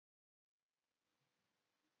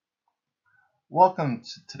Welcome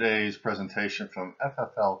to today's presentation from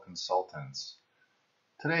FFL Consultants.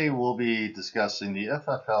 Today we'll be discussing the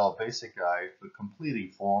FFL Basic Guide for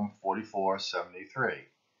completing Form 4473.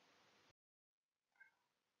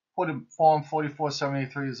 Form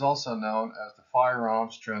 4473 is also known as the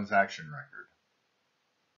Firearms Transaction Record.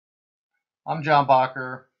 I'm John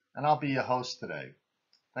Bacher, and I'll be your host today.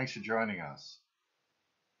 Thanks for joining us.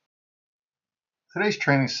 Today's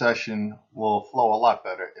training session will flow a lot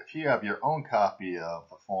better if you have your own copy of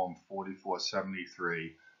the Form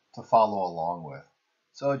 4473 to follow along with.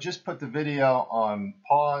 So just put the video on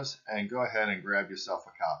pause and go ahead and grab yourself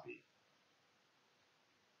a copy.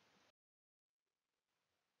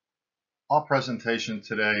 Our presentation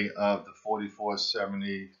today of the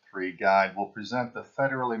 4473 guide will present the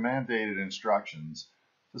federally mandated instructions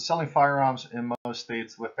for selling firearms in most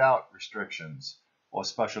states without restrictions or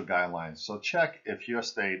special guidelines. So check if your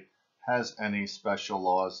state has any special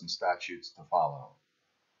laws and statutes to follow.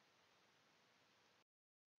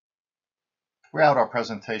 Throughout our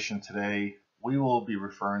presentation today, we will be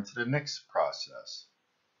referring to the NICS process.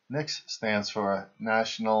 NICS stands for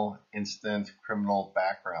National Instant Criminal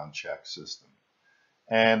Background Check System.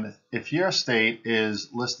 And if your state is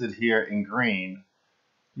listed here in green,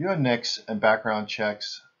 your NICS and background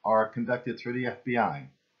checks are conducted through the FBI.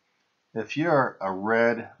 If you're a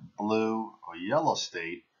red, blue, or yellow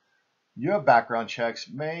state, your background checks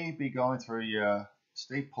may be going through your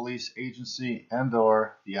state police agency and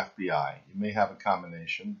or the FBI. You may have a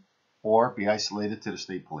combination or be isolated to the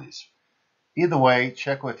state police. Either way,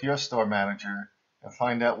 check with your store manager and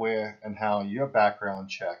find out where and how your background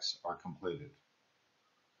checks are completed.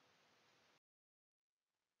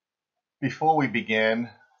 Before we begin,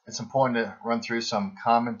 it's important to run through some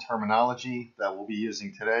common terminology that we'll be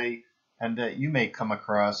using today and that you may come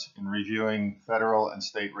across in reviewing federal and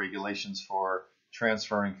state regulations for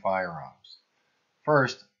transferring firearms.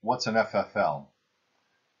 First, what's an FFL?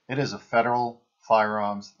 It is a federal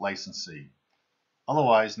firearms licensee,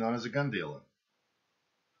 otherwise known as a gun dealer.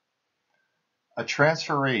 A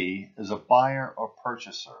transferee is a buyer or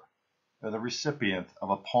purchaser, or the recipient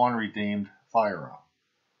of a pawn-redeemed firearm.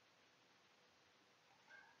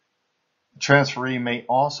 A transferee may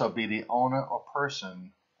also be the owner or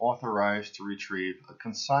person authorized to retrieve a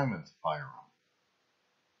consignment firearm.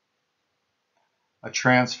 A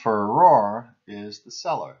transferor is the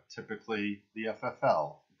seller, typically the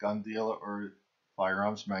FFL, gun dealer or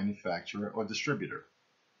firearms manufacturer or distributor.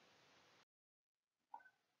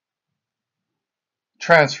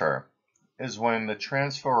 Transfer is when the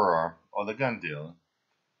transferor or the gun dealer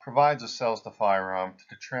provides or sells the firearm to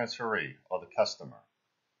the transferee or the customer.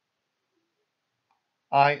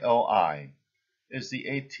 IOI is the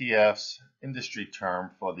ATF's industry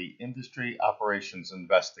term for the Industry Operations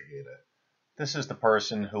Investigator. This is the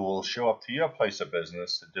person who will show up to your place of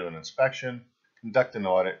business to do an inspection, conduct an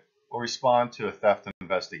audit, or respond to a theft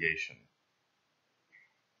investigation.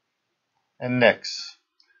 And NICS.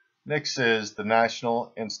 NICS is the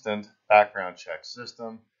National Instant Background Check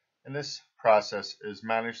System, and this process is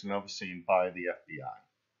managed and overseen by the FBI.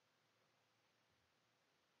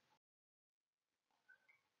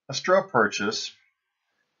 A straw purchase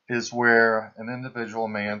is where an individual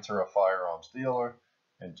may enter a firearms dealer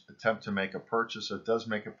and attempt to make a purchase or does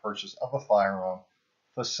make a purchase of a firearm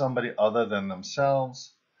for somebody other than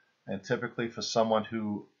themselves, and typically for someone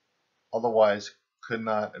who otherwise could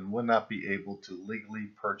not and would not be able to legally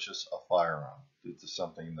purchase a firearm due to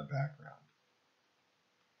something in the background.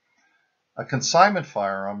 A consignment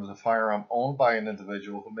firearm is a firearm owned by an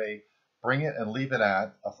individual who may bring it and leave it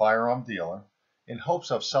at a firearm dealer in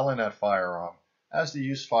hopes of selling that firearm as the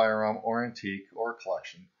used firearm or antique or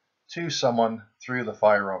collection to someone through the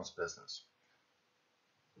firearms business.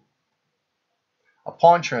 A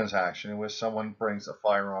pawn transaction in which someone brings a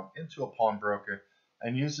firearm into a pawnbroker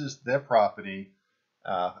and uses their property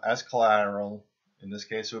as collateral, in this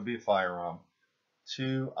case it would be a firearm,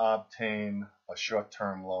 to obtain a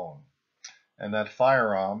short-term loan. And that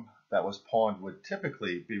firearm that was pawned would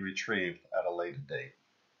typically be retrieved at a later date.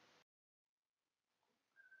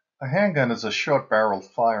 A handgun is a short-barreled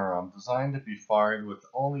firearm designed to be fired with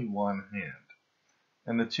only one hand.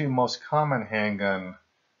 And the two most common handgun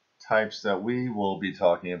types that we will be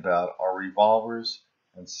talking about are revolvers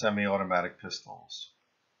and semi-automatic pistols.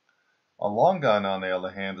 A long gun, on the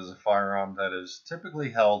other hand, is a firearm that is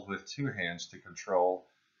typically held with two hands to control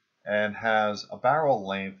and has a barrel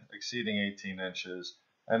length exceeding 18 inches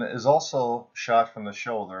and is also shot from the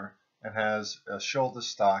shoulder and has a shoulder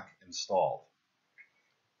stock installed.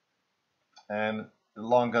 And the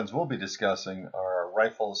long guns we'll be discussing are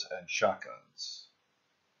rifles and shotguns.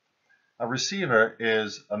 A receiver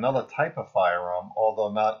is another type of firearm,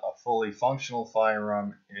 although not a fully functional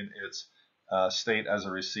firearm in its state as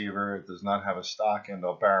a receiver. It does not have a stock and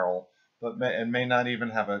or barrel, but may not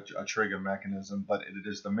even have a trigger mechanism, but it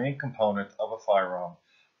is the main component of a firearm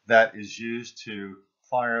that is used to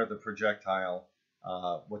fire the projectile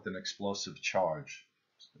with an explosive charge.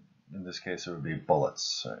 In this case, it would be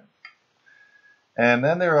bullets. And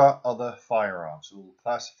then there are other firearms. We will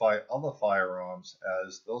classify other firearms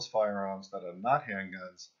as those firearms that are not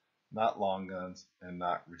handguns, not long guns, and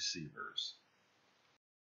not receivers.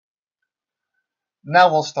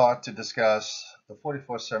 Now we'll start to discuss the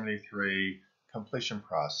 4473 completion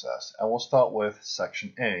process, and we'll start with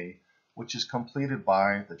Section A, which is completed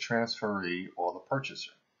by the transferee or the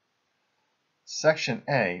purchaser. Section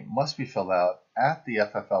A must be filled out at the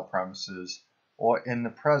FFL premises or in the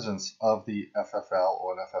presence of the FFL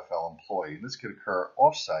or an FFL employee. This could occur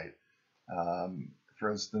off-site, for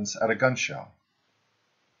instance, at a gun show.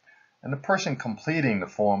 And the person completing the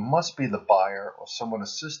form must be the buyer or someone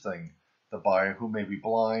assisting the buyer who may be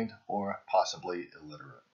blind or possibly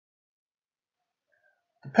illiterate.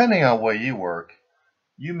 Depending on where you work,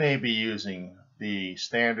 you may be using the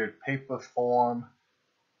standard paper form,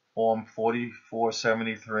 Form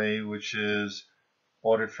 4473, which is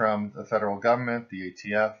ordered from the federal government, the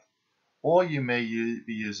ATF, or you may be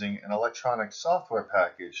using an electronic software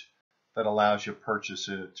package that allows your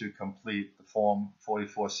purchaser to complete the Form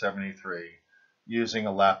 4473 using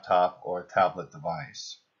a laptop or a tablet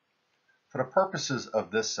device. For the purposes of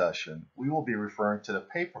this session, we will be referring to the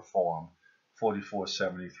paper Form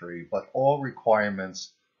 4473, but all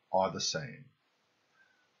requirements are the same.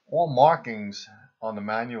 All markings on the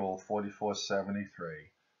manual 4473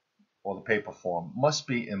 or the paper form must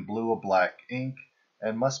be in blue or black ink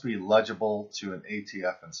and must be legible to an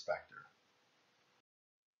ATF inspector.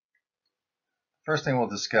 First thing we'll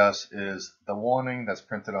discuss is the warning that's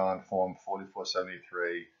printed on Form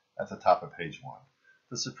 4473 at the top of page 1.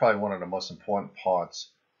 This is probably one of the most important parts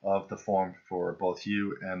of the form for both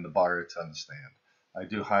you and the buyer to understand. I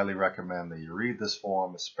do highly recommend that you read this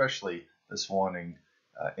form, especially this warning,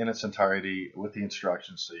 in its entirety with the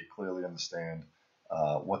instructions so you clearly understand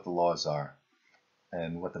what the laws are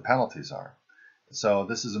and what the penalties are. So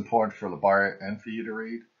this is important for the buyer and for you to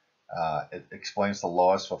read. It explains the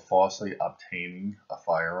laws for falsely obtaining a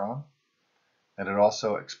firearm, and it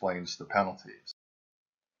also explains the penalties.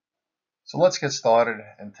 So let's get started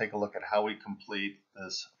and take a look at how we complete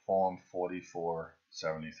this Form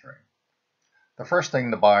 4473. The first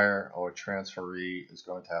thing the buyer or transferee is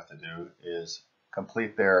going to have to do is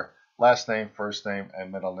complete their last name, first name,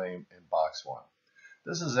 and middle name in box 1.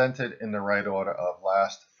 This is entered in the right order of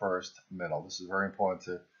last, first, middle. This is very important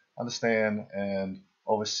to understand and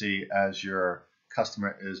oversee as your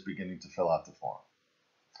customer is beginning to fill out the form.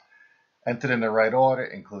 Entered in the right order,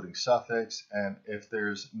 including suffix, and if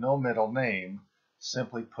there's no middle name,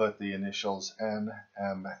 simply put the initials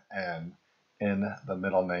NMN in the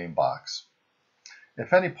middle name box.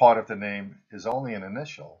 If any part of the name is only an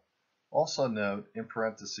initial, also note in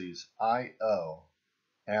parentheses IO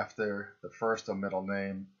after the first or middle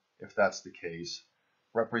name, if that's the case,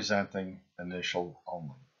 representing initial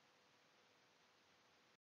only.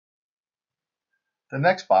 The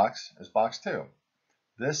next box is box 2.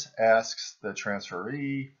 This asks the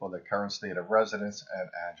transferee for the current state of residence and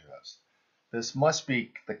address. This must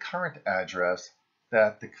be the current address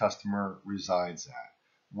that the customer resides at.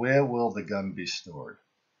 Where will the gun be stored?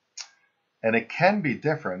 And it can be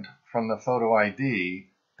different from the photo ID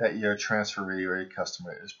that your transferee or your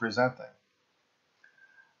customer is presenting.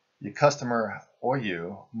 Your customer or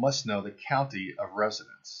you must know the county of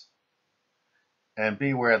residence. And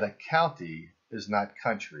be aware that county is not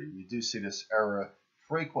country. We do see this error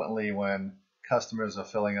frequently when customers are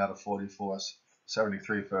filling out a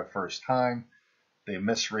 4473 for the first time. They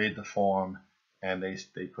misread the form and they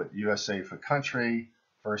put USA for country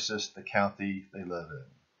versus the county they live in.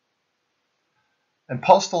 And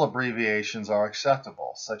postal abbreviations are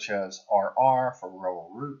acceptable, such as RR for rural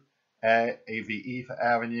route, AVE for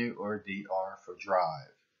avenue, or DR for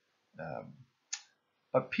drive.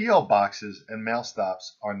 But P.O. boxes and mail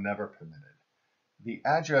stops are never permitted. The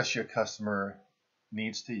address your customer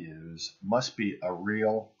needs to use must be a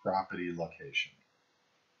real property location.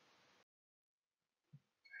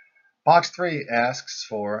 Box 3 asks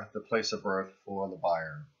for the place of birth for the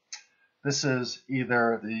buyer. This is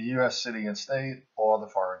either the U.S. city and state or the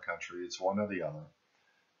foreign country. It's one or the other.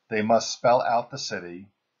 They must spell out the city.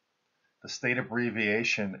 The state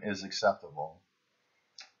abbreviation is acceptable.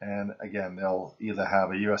 And again, they'll either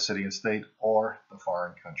have a U.S. city and state or the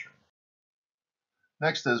foreign country.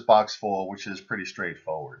 Next is box 4, which is pretty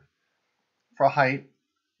straightforward. For height,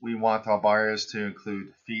 we want our buyers to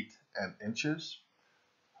include feet and inches.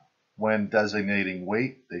 When designating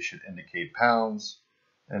weight, they should indicate pounds.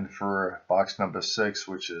 And for box number 6,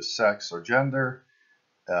 which is sex or gender,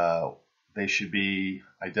 they should be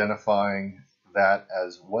identifying that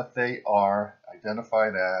as what they are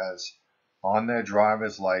identified as on their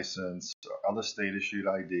driver's license or other state-issued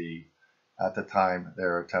ID at the time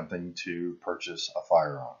they're attempting to purchase a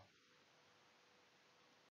firearm.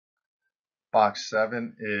 Box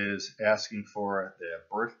 7 is asking for their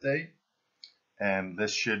birthday, and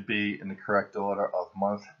this should be in the correct order of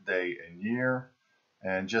month, day, and year.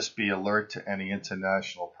 And just be alert to any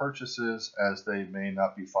international purchases, as they may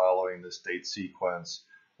not be following this date sequence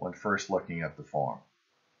when first looking at the form.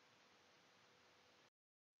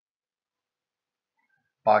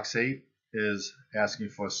 Box 8 is asking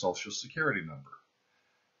for a social security number.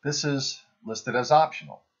 This is listed as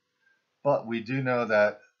optional, but we do know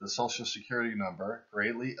that the social security number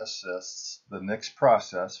greatly assists the NICS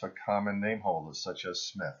process for common name holders such as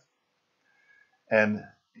Smith. And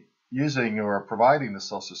using or providing the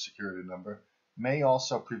social security number may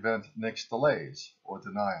also prevent NICS delays or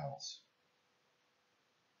denials.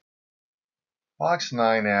 Box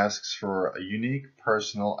 9 asks for a unique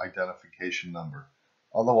personal identification number,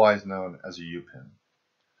 otherwise known as a UPIN.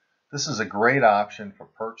 This is a great option for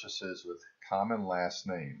purchases with common last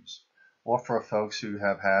names, or for folks who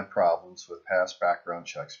have had problems with past background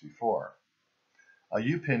checks before. A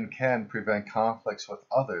UPIN can prevent conflicts with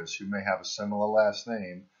others who may have a similar last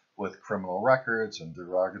name with criminal records and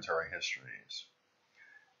derogatory histories.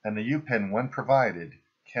 And the UPIN, when provided,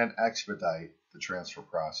 can expedite the transfer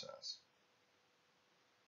process.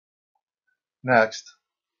 Next,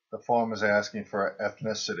 the form is asking for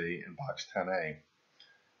ethnicity in box 10A.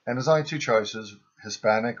 And there's only two choices,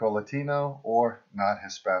 Hispanic or Latino, or not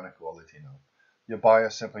Hispanic or Latino. Your buyer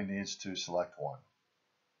simply needs to select one.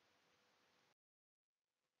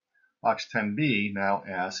 Box 10B now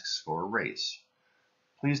asks for race.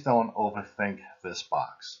 Please don't overthink this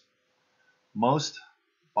box. Most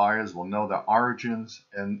buyers will know their origins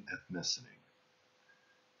and ethnicity.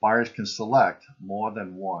 Buyers can select more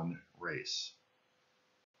than one race.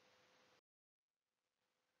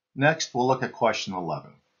 Next, we'll look at question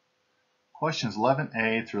 11. Questions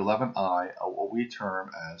 11A through 11I are what we term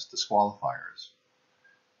as disqualifiers.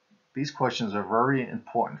 These questions are very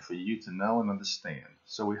important for you to know and understand,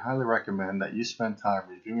 so we highly recommend that you spend time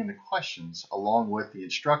reviewing the questions along with the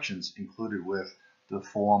instructions included with the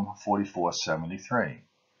Form 4473.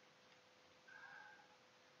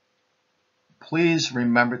 Please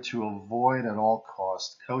remember to avoid at all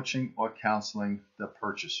costs coaching or counseling the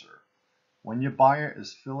purchaser. When your buyer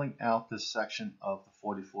is filling out this section of the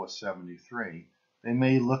 4473, they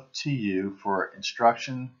may look to you for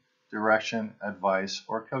instruction, direction, advice,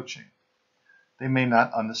 or coaching. They may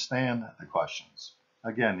not understand the questions.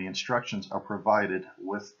 Again, the instructions are provided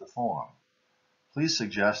with the form. Please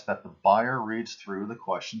suggest that the buyer reads through the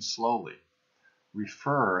questions slowly.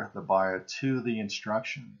 Refer the buyer to the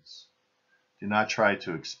instructions. Do not try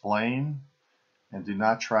to explain, and do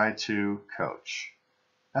not try to coach.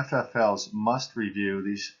 FFLs must review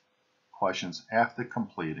these questions after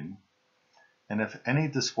completing, and if any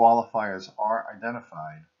disqualifiers are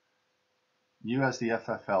identified, you as the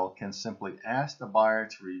FFL can simply ask the buyer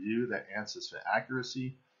to review their answers for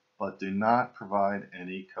accuracy, but do not provide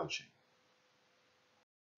any coaching.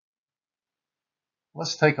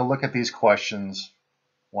 Let's take a look at these questions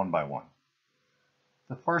one by one.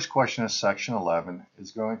 The first question in section 11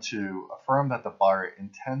 is going to affirm that the buyer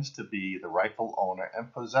intends to be the rightful owner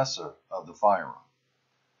and possessor of the firearm.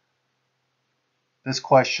 This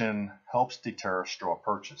question helps deter straw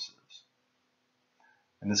purchases.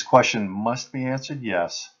 And this question must be answered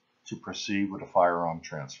yes to proceed with a firearm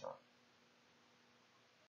transfer.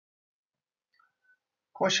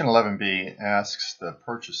 Question 11B asks the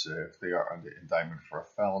purchaser if they are under indictment for a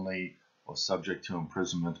felony or subject to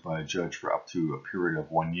imprisonment by a judge for up to a period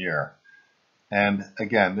of 1 year. And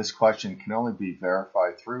again, this question can only be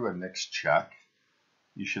verified through a NICS check.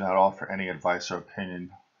 You should not offer any advice or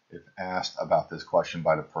opinion if asked about this question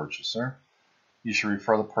by the purchaser. You should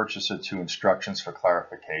refer the purchaser to instructions for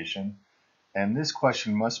clarification. And this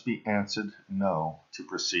question must be answered no to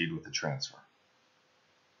proceed with the transfer.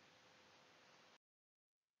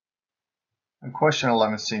 And question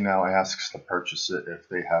 11C now asks the purchaser if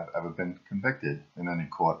they have ever been convicted in any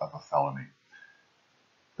court of a felony.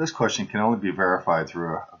 This question can only be verified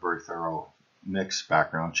through a very thorough NICS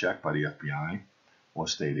background check by the FBI or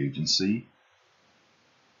state agency.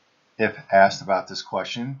 If asked about this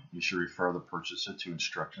question, you should refer the purchaser to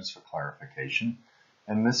instructions for clarification,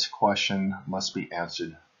 and this question must be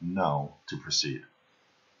answered no to proceed.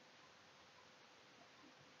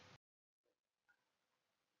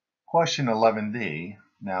 Question 11D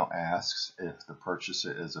now asks if the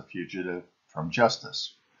purchaser is a fugitive from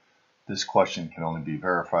justice. This question can only be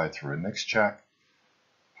verified through a NICS check.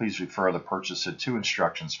 Please refer the purchaser to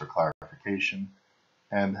instructions for clarification,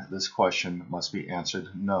 and this question must be answered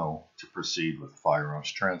no to proceed with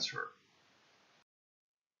firearms transfer.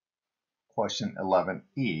 Question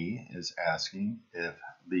 11E is asking if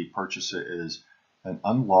the purchaser is an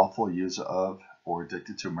unlawful user of or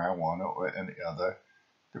addicted to marijuana or any other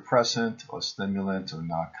depressant or stimulant or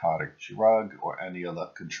narcotic drug or any other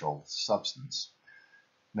controlled substance.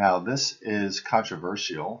 Now, this is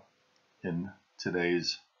controversial in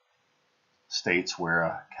today's states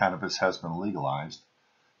where cannabis has been legalized,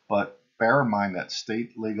 but bear in mind that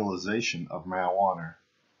state legalization of marijuana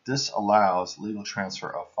disallows legal transfer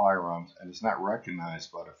of firearms and is not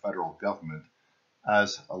recognized by the federal government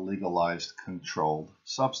as a legalized controlled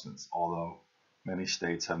substance, although many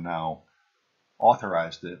states have now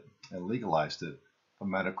authorized it and legalized it for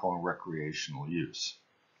medical and recreational use.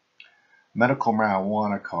 Medical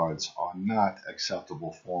marijuana cards are not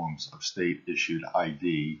acceptable forms of state-issued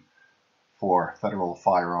ID for federal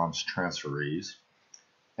firearms transferees,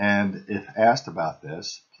 and if asked about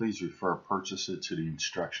this, please refer purchaser to the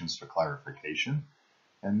instructions for clarification,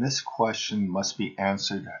 and this question must be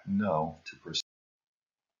answered no to proceed.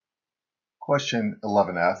 Question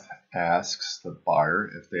 11F asks the buyer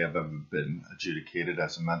if they have ever been adjudicated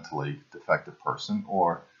as a mentally defective person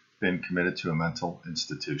or been committed to a mental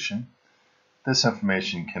institution. This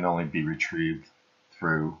information can only be retrieved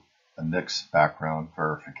through a NICS background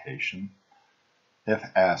verification. If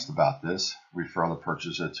asked about this, refer the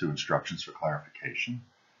purchaser to instructions for clarification,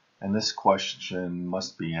 and this question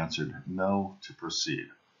must be answered no to proceed.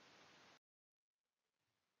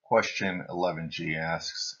 Question 11G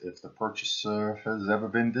asks if the purchaser has ever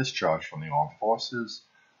been discharged from the armed forces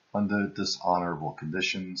under dishonorable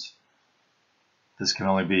conditions. This can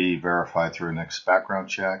only be verified through a NICS background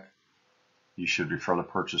check. You should refer the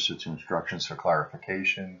purchaser to instructions for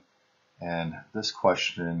clarification, and this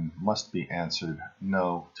question must be answered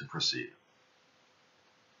no to proceed.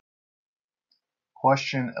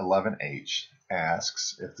 Question 11H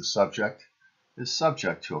asks if the subject is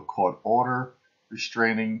subject to a court order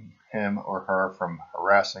restraining him or her from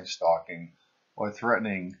harassing, stalking, or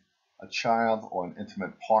threatening a child or an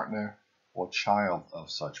intimate partner or child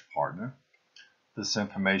of such partner. This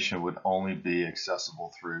information would only be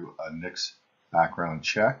accessible through a NICS background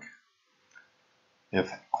check.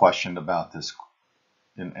 If questioned about this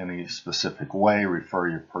in any specific way, refer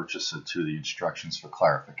your purchaser to the instructions for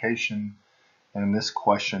clarification, and this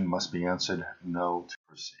question must be answered no to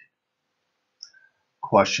proceed.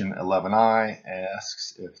 Question 11I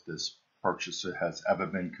asks if this purchaser has ever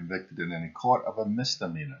been convicted in any court of a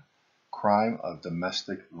misdemeanor, crime of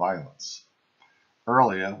domestic violence.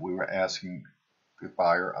 Earlier, we were asking the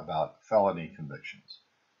buyer about felony convictions.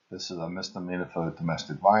 This is a misdemeanor for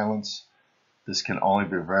domestic violence. This can only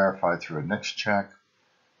be verified through a NICS check.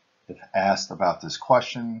 If asked about this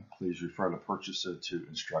question, please refer the purchaser to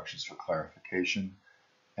instructions for clarification,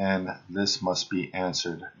 and this must be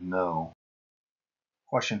answered no.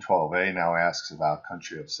 Question 12A now asks about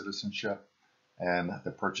country of citizenship, and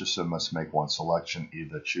the purchaser must make one selection,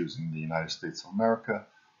 either choosing the United States of America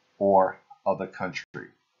or other country.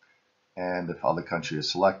 And if other country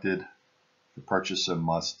is selected, the purchaser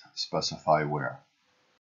must specify where.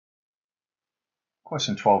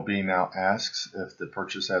 Question 12B now asks if the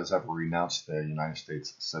purchaser has ever renounced their United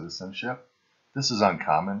States citizenship. This is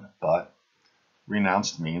uncommon, but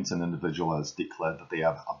renounced means an individual has declared that they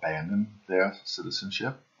have abandoned their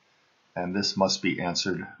citizenship, and this must be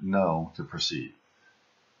answered no to proceed.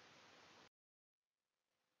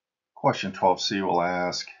 Question 12C will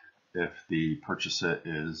ask if the purchaser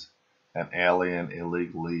is an alien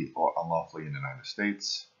illegally or unlawfully in the United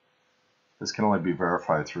States. This can only be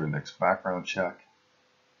verified through a NICS background check.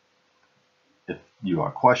 If you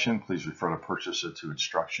are questioned, please refer the purchaser to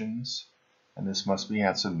instructions, and this must be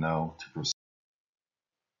answered no to proceed.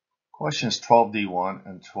 Questions 12D1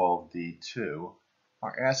 and 12D2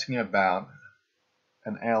 are asking about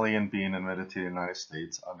an alien being admitted to the United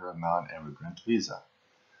States under a non-immigrant visa.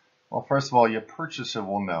 Well, first of all, your purchaser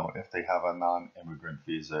will know if they have a non-immigrant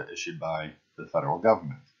visa issued by the federal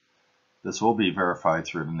government. This will be verified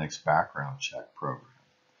through the NICS background check program.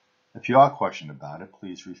 If you are questioned about it,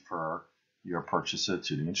 please refer your purchaser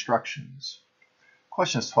to the instructions.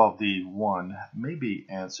 Questions 12D1 may be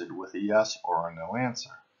answered with a yes or a no answer.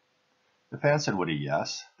 If answered with a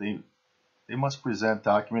yes, they must present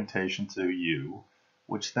documentation to you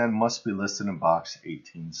which then must be listed in box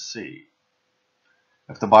 18C.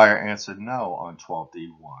 If the buyer answered no on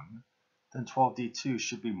 12D1, then 12D2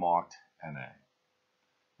 should be marked NA.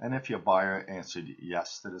 And if your buyer answered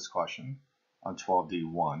yes to this question on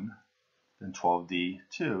 12D1, then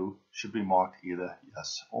 12D2 should be marked either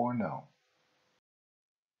yes or no.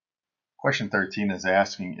 Question 13 is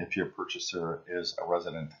asking if your purchaser is a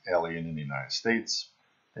resident alien in the United States.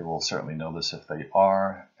 They will certainly know this if they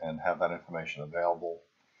are and have that information available.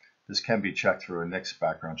 This can be checked through a NICS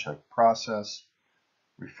background check process.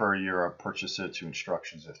 Refer your purchaser to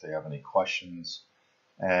instructions if they have any questions,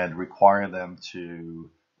 and require them to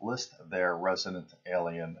list their resident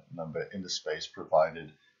alien number in the space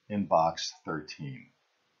provided in box 13.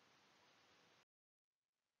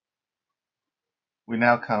 We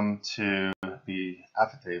now come to the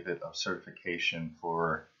affidavit of certification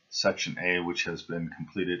for Section A, which has been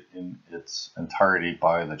completed in its entirety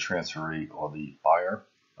by the transferee or the buyer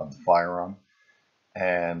of the firearm,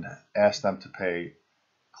 and ask them to pay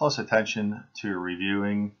close attention to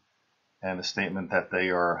reviewing and the statement that they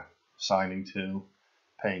are signing to,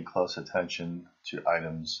 paying close attention to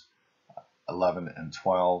items 11 and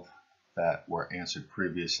 12 that were answered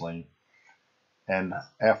previously. And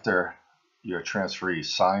after your transferee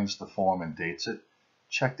signs the form and dates it,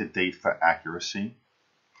 check the date for accuracy,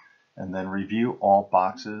 and then review all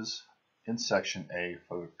boxes in Section A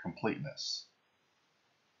for completeness.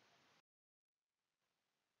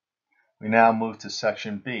 We now move to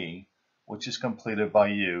Section B, which is completed by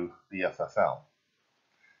you, the FFL.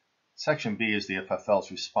 Section B is the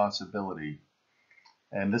FFL's responsibility,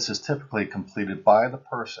 and this is typically completed by the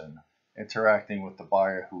person interacting with the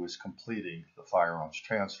buyer who is completing the firearms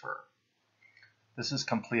transfer. This is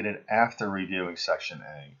completed after reviewing Section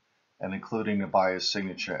A and including the buyer's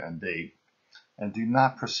signature and date, and do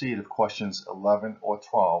not proceed if questions 11 or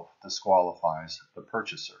 12 disqualifies the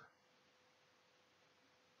purchaser.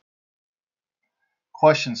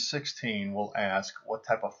 Question 16 will ask what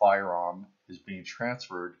type of firearm is being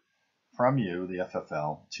transferred from you, the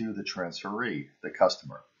FFL, to the transferee, the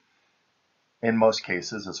customer. In most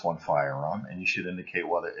cases, it's one firearm, and you should indicate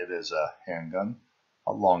whether it is a handgun,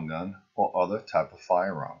 a long gun, or other type of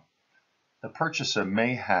firearm. The purchaser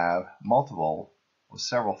may have multiple or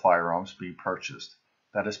several firearms being purchased.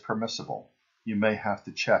 That is permissible. You may have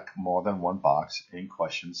to check more than one box in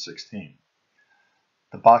question 16.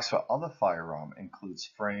 The box for other firearm includes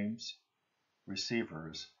frames,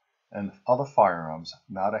 receivers, and other firearms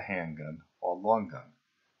not a handgun or long gun.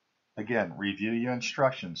 Again, review your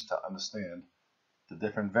instructions to understand the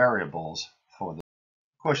different variables for this.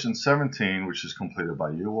 Question 17, which is completed by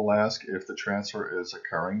you, will ask if the transfer is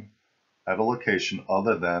occurring at a location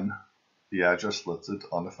other than the address listed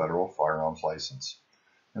on the federal firearms license.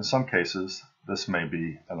 In some cases, this may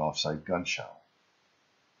be an off-site gun show.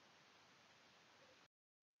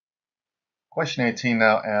 Question 18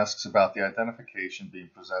 now asks about the identification being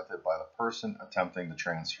presented by the person attempting the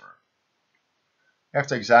transfer.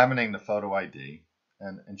 After examining the photo ID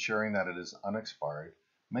and ensuring that it is unexpired,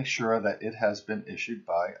 make sure that it has been issued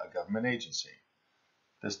by a government agency.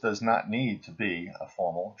 This does not need to be a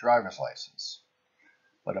formal driver's license,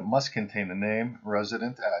 but it must contain the name,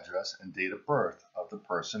 resident address, and date of birth of the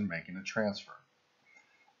person making the transfer.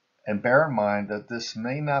 And bear in mind that this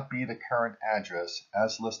may not be the current address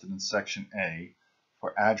as listed in Section A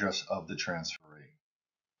for address of the transferee.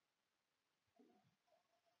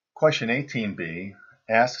 Question 18B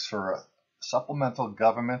asks for a supplemental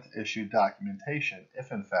government-issued documentation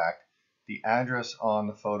if, in fact, the address on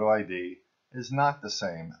the photo ID is not the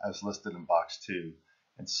same as listed in Box 2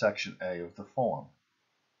 in Section A of the form.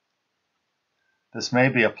 This may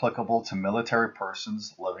be applicable to military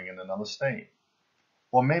persons living in another state,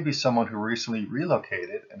 or maybe someone who recently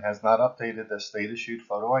relocated and has not updated their state-issued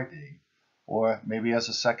photo ID, or maybe has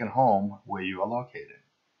a second home where you are located.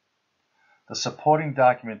 The supporting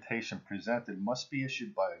documentation presented must be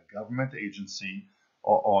issued by a government agency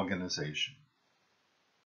or organization.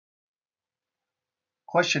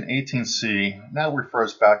 Question 18C now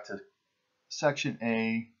refers back to Section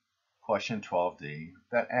A, Question 12D,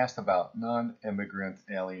 that asked about non-immigrant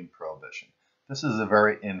alien prohibition. This is a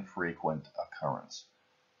very infrequent occurrence,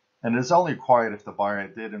 and it is only required if the buyer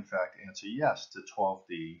did in fact answer yes to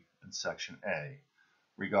 12D in Section A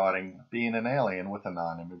regarding being an alien with a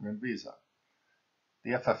non-immigrant visa.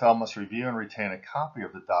 The FFL must review and retain a copy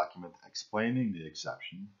of the document explaining the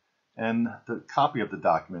exception, and the copy of the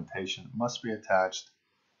documentation must be attached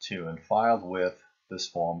to and filed with this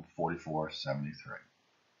Form 4473.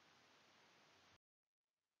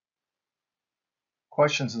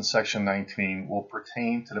 Questions in Section 19 will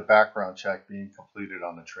pertain to the background check being completed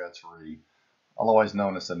on the transferee otherwise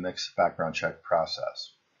known as the NICS background check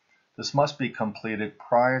process. This must be completed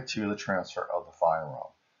prior to the transfer of the firearm.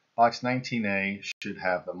 Box 19A should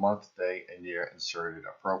have the month, day, and year inserted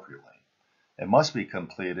appropriately. It must be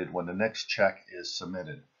completed when the NICS check is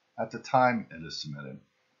submitted, at the time it is submitted.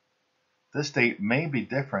 This date may be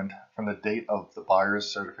different from the date of the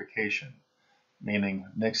buyer's certification, meaning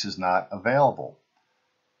NICS is not available.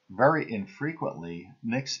 Very infrequently,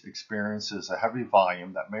 NICS experiences a heavy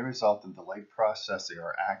volume that may result in delayed processing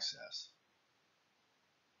or access.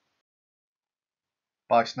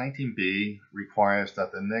 Box 19B requires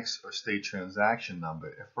that the NICS or state transaction number,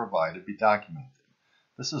 if provided, be documented.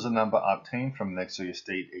 This is a number obtained from NICS or your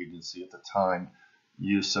state agency at the time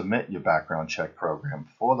you submit your background check program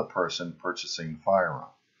for the person purchasing the firearm.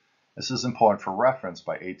 This is important for reference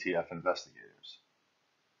by ATF investigators.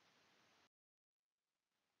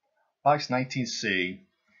 Box 19C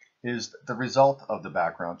is the result of the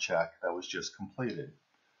background check that was just completed.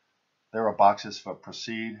 There are boxes for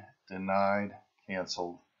proceed, denied,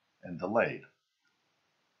 canceled, and delayed.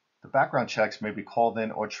 The background checks may be called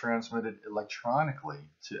in or transmitted electronically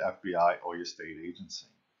to FBI or your state agency.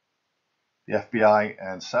 The FBI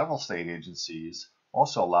and several state agencies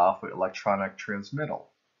also allow for electronic transmittal.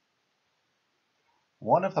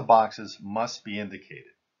 One of the boxes must be indicated.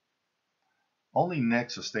 Only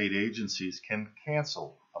NICS or state agencies can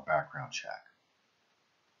cancel a background check.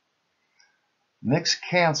 NICS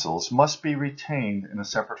cancels must be retained in a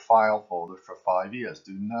separate file folder for 5 years.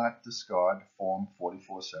 Do not discard Form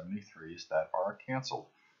 4473s that are canceled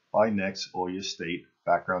by NICS or your state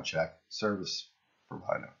background check service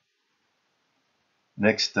provider.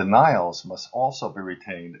 NICS denials must also be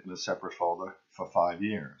retained in a separate folder for 5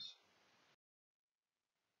 years.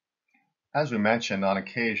 As we mentioned, on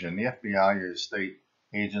occasion, the FBI or your state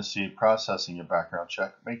agency processing your background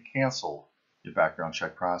check may cancel your background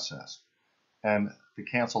check process, and the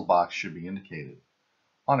cancel box should be indicated.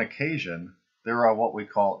 On occasion, there are what we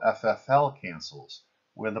call FFL cancels,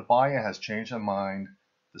 where the buyer has changed their mind,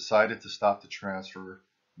 decided to stop the transfer,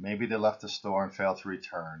 maybe they left the store and failed to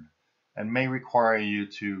return, and may require you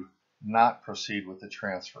to not proceed with the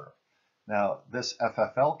transfer. Now, this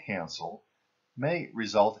FFL cancel may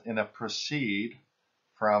result in a proceed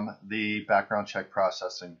from the background check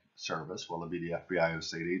processing service, will it be the FBI or the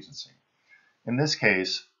state agency. In this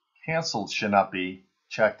case, canceled should not be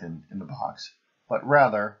checked in the box, but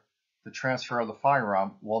rather the transfer of the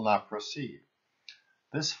firearm will not proceed.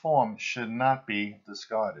 This form should not be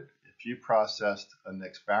discarded. If you processed a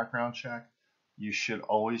NICS background check, you should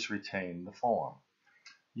always retain the form.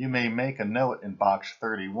 You may make a note in box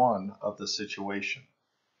 31 of the situation.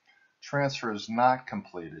 Transfers not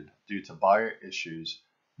completed due to buyer issues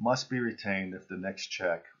must be retained if the NICS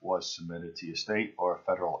check was submitted to your state or a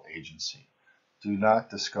federal agency. Do not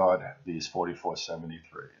discard these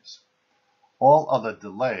 4473s. All other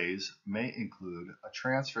delays may include a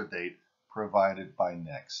transfer date provided by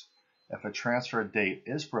NICS. If a transfer date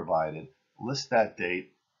is provided, list that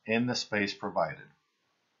date in the space provided.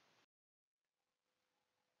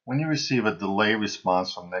 When you receive a delay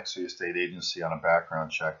response from NICS or your state agency on a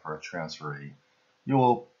background check for a transferee, you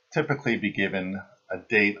will typically be given a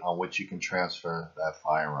date on which you can transfer that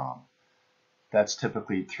firearm. That's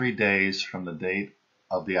typically 3 days from the date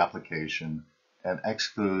of the application and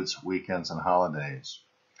excludes weekends and holidays.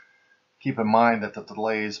 Keep in mind that the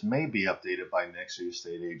delays may be updated by NICS or your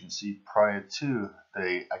state agency prior to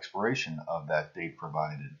the expiration of that date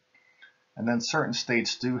provided. And then certain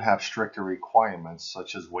states do have stricter requirements,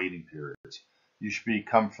 such as waiting periods. You should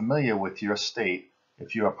become familiar with your state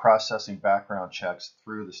if you are processing background checks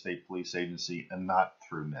through the state police agency and not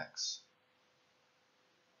through NICS.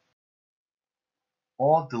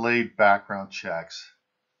 All delayed background checks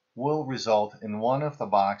will result in one of the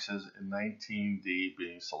boxes in 19D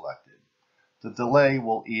being selected. The delay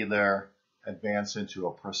will either advance into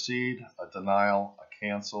a proceed, a denial, a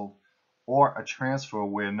cancel, or a transfer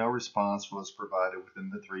where no response was provided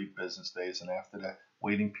within the 3 business days and after the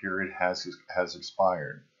waiting period has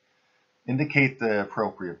expired. Indicate the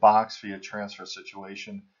appropriate box for your transfer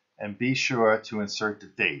situation and be sure to insert the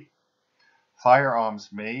date. Firearms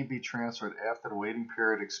may be transferred after the waiting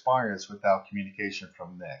period expires without communication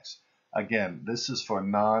from NICS. Again, this is for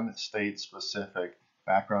non-state specific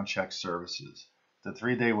background check services. The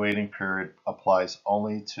 3-day waiting period applies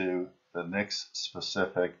only to the NICS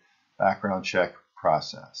specific background check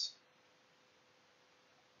process.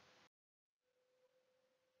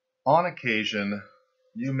 On occasion,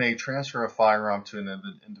 you may transfer a firearm to an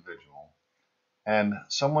individual, and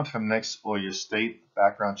someone from NICS or your state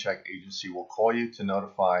background check agency will call you to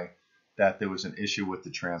notify that there was an issue with the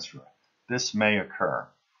transfer. This may occur.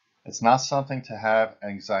 It's not something to have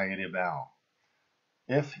anxiety about.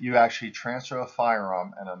 If you actually transfer a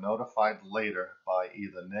firearm and are notified later by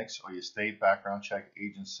either NICS or your state background check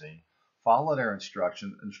agency, follow their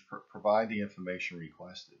instructions and provide the information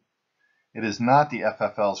requested. It is not the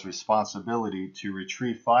FFL's responsibility to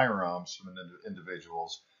retrieve firearms from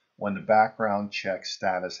individuals when the background check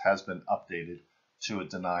status has been updated to a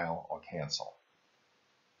denial or cancel.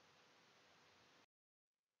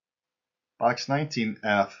 Box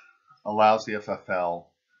 19F allows the FFL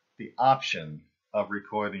the option of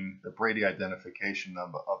recording the Brady identification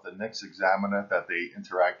number of the NICS examiner that they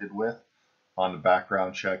interacted with on the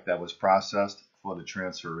background check that was processed for the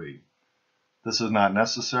transferee. This is not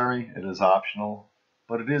necessary, it is optional,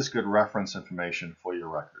 but it is good reference information for your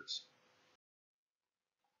records.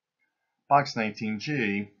 Box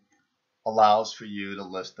 19G allows for you to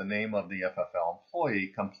list the name of the FFL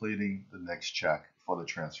employee completing the NICS check for the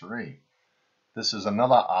transferee. This is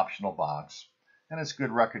another optional box, and it's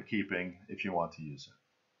good record keeping if you want to use it.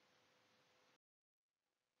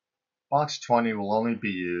 Box 20 will only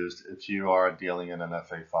be used if you are dealing in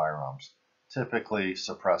NFA firearms, typically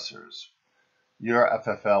suppressors. Your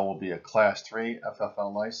FFL will be a Class 3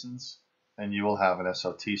 FFL license, and you will have an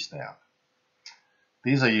SOT stamp.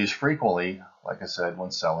 These are used frequently, like I said,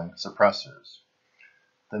 when selling suppressors.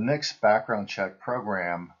 The NICS background check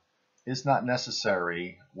program is not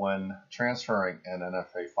necessary when transferring an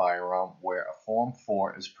NFA firearm where a Form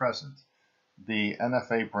 4 is present. The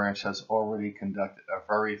NFA branch has already conducted a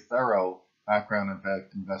very thorough background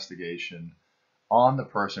investigation on the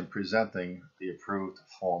person presenting the approved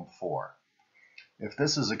Form 4. If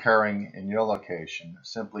this is occurring in your location,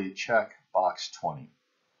 simply check box 20.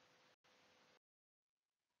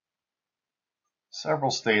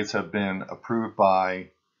 Several states have been approved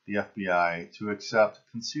by the FBI to accept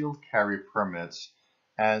concealed carry permits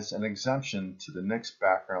as an exemption to the NICS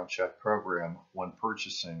background check program when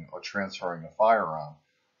purchasing or transferring a firearm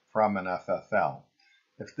from an FFL.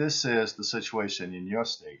 If this is the situation in your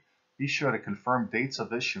state, be sure to confirm dates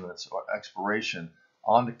of issuance or expiration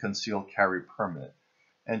on the concealed carry permit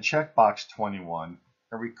and check box 21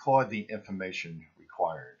 and record the information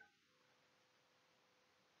required.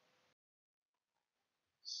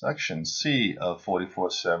 Section C of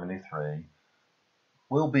 4473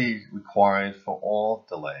 will be required for all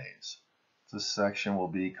delays. This section will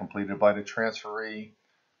be completed by the transferee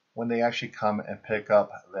when they actually come and pick up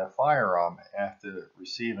their firearm after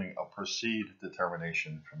receiving a proceed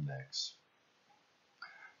determination from NICS.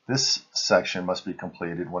 This section must be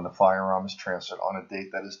completed when the firearm is transferred on a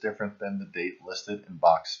date that is different than the date listed in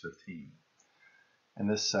box 15. And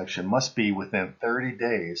this section must be within 30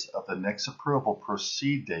 days of the NICS approval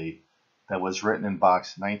proceed date that was written in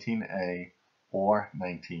box 19A or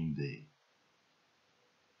 19D.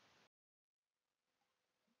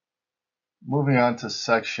 Moving on to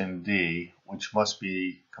section D, which must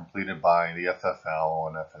be completed by the FFL or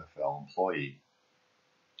an FFL employee.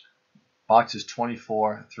 Boxes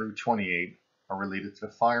 24 through 28 are related to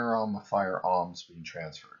the firearm or firearms being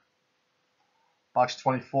transferred. Box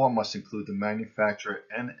 24 must include the manufacturer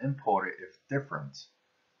and importer if different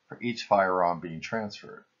for each firearm being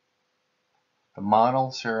transferred. The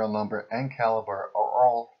model, serial number, and caliber are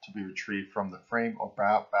all to be retrieved from the frame or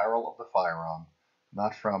barrel of the firearm,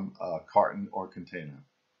 not from a carton or container.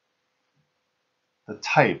 The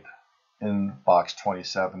type in box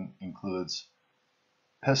 27 includes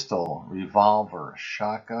pistol, revolver,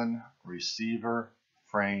 shotgun, receiver,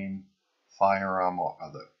 frame, firearm, or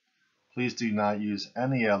other. Please do not use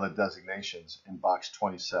any other designations in box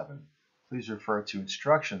 27. Please refer to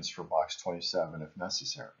instructions for box 27 if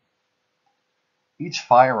necessary. Each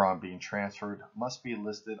firearm being transferred must be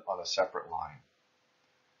listed on a separate line.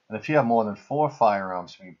 And if you have more than 4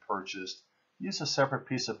 firearms being purchased, use a separate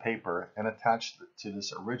piece of paper and attach it to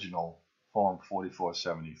this original Form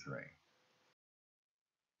 4473.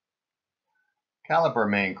 Caliber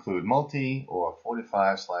may include multi or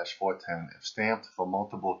 45/410 if stamped for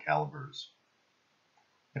multiple calibers.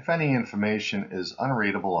 If any information is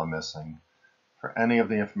unreadable or missing, for any of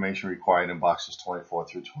the information required in boxes 24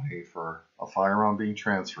 through 28 for a firearm being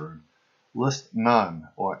transferred, list none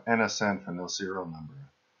or NSN for no serial number.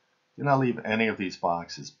 Do not leave any of these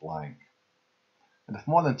boxes blank. And if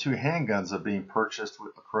more than 2 handguns are being purchased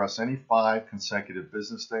across any 5 consecutive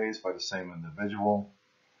business days by the same individual,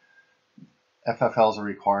 FFLs are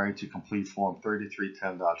required to complete Form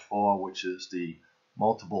 3310.4, which is the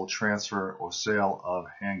multiple transfer or sale of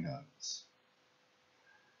handguns.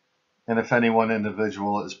 And if any one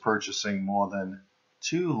individual is purchasing more than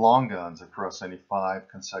 2 long guns across any 5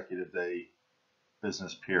 consecutive day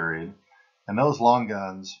business period, and those long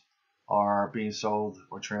guns are being sold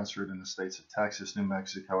or transferred in the states of Texas, New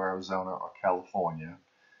Mexico, Arizona, or California,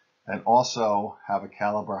 and also have a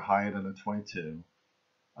caliber higher than a .22,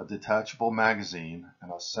 a detachable magazine,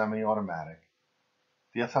 and a semi-automatic,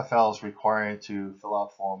 the FFL is required to fill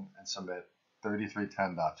out form and submit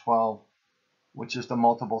 3310.12, which is the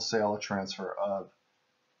multiple sale or transfer of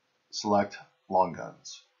select long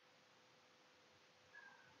guns.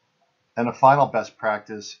 And a final best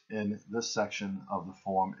practice in this section of the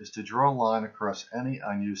form is to draw a line across any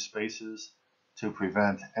unused spaces to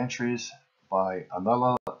prevent entries by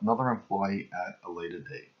another employee at a later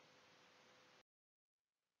date.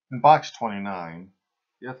 In box 29,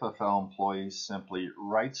 the FFL employee simply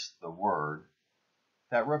writes the word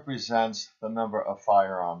that represents the number of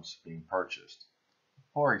firearms being purchased.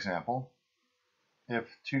 For example, if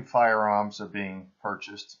 2 firearms are being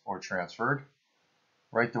purchased or transferred,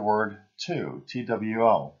 write the word 2,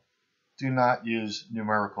 TWO. Do not use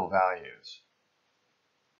numerical values.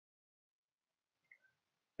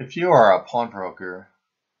 If you are a pawnbroker,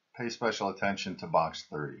 pay special attention to box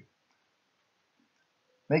 30.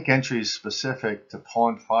 Make entries specific to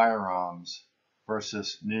pawned firearms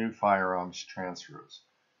versus new firearms transfers.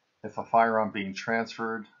 If a firearm being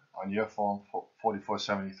transferred on your Form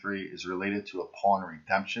 4473 is related to a pawn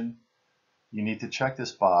redemption, you need to check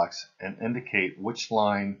this box and indicate which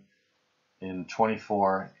line in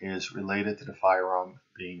 24 is related to the firearm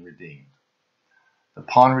being redeemed. The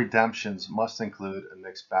pawn redemptions must include a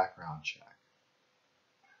mixed background check.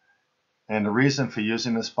 And the reason for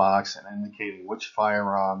using this box and indicating which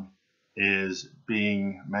firearm is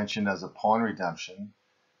being mentioned as a pawn redemption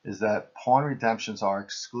is that pawn redemptions are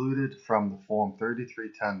excluded from the Form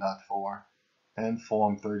 3310.4 and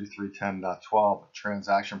Form 3310.12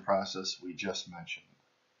 transaction process we just mentioned.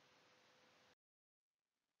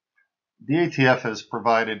 The ATF has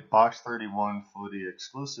provided box 31 for the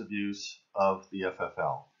exclusive use of the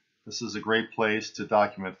FFL. This is a great place to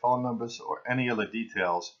document phone numbers or any other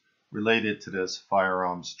details related to this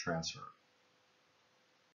firearms transfer.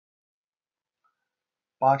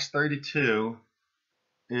 Box 32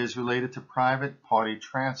 is related to private party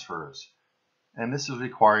transfers, and this is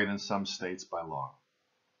required in some states by law.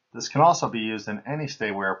 This can also be used in any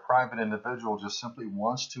state where a private individual just simply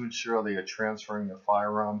wants to ensure they are transferring a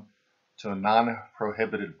firearm to a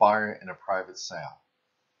non-prohibited buyer in a private sale.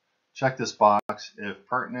 Check this box if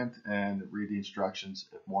pertinent and read the instructions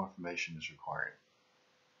if more information is required.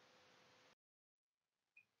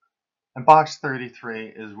 And box 33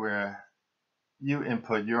 is where you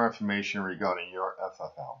input your information regarding your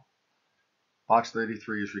FFL. Box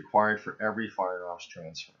 33 is required for every firearms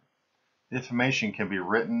transfer. The information can be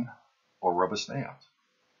written or rubber stamped.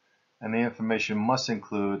 And the information must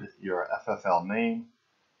include your FFL name,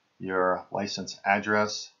 your license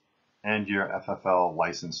address, and your FFL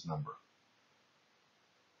license number.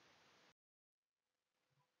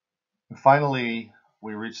 And finally,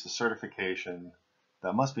 we reach the certification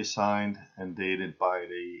that must be signed and dated by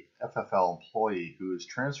the FFL employee who is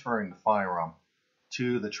transferring the firearm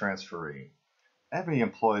to the transferee. Every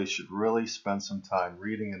employee should really spend some time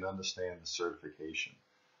reading and understanding the certification.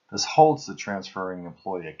 This holds the transferring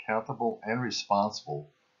employee accountable and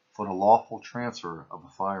responsible for the lawful transfer of a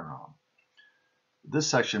firearm. This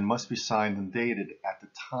section must be signed and dated at the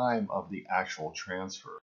time of the actual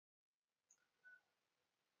transfer.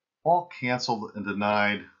 All canceled and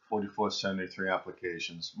denied 4473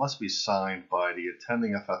 applications must be signed by the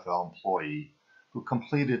attending FFL employee who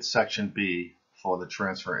completed Section B for the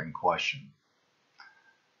transfer in question.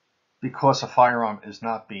 Because a firearm is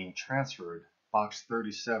not being transferred, box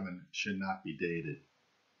 37 should not be dated.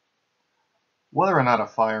 Whether or not a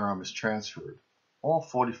firearm is transferred, all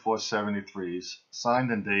 4473s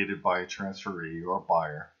signed and dated by a transferee or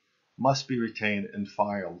buyer must be retained and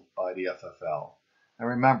filed by the FFL. And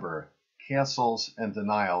remember, cancels and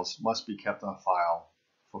denials must be kept on file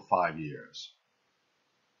for 5 years.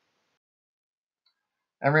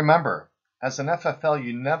 And remember, as an FFL,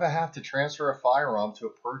 you never have to transfer a firearm to a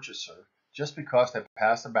purchaser just because they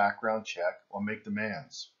pass a background check or make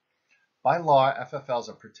demands. By law, FFLs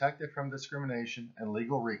are protected from discrimination and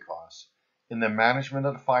legal recourse in the management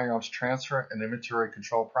of the firearms transfer and inventory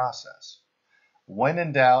control process. When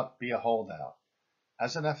in doubt, be a holdout.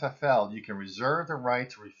 As an FFL, you can reserve the right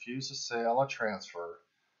to refuse a sale or transfer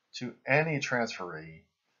to any transferee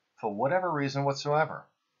for whatever reason whatsoever.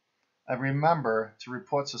 And remember to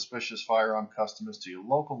report suspicious firearm customers to your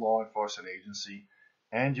local law enforcement agency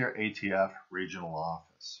and your ATF regional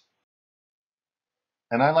office.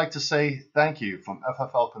 And I'd like to say thank you from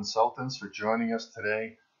FFL Consultants for joining us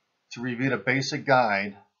today to review the basic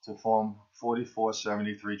guide to Form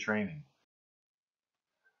 4473 training.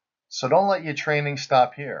 So don't let your training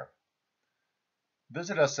stop here.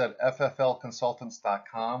 Visit us at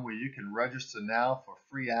FFLconsultants.com where you can register now for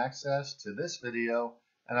free access to this video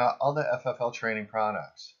and our other FFL training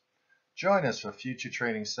products. Join us for future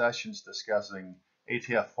training sessions discussing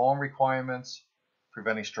ATF form requirements,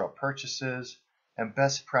 preventing straw purchases, and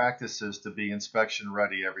best practices to be inspection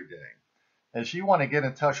ready every day. And if you want to get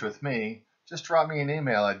in touch with me, just drop me an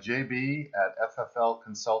email at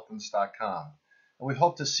jb@fflconsultants.com. And we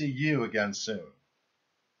hope to see you again soon.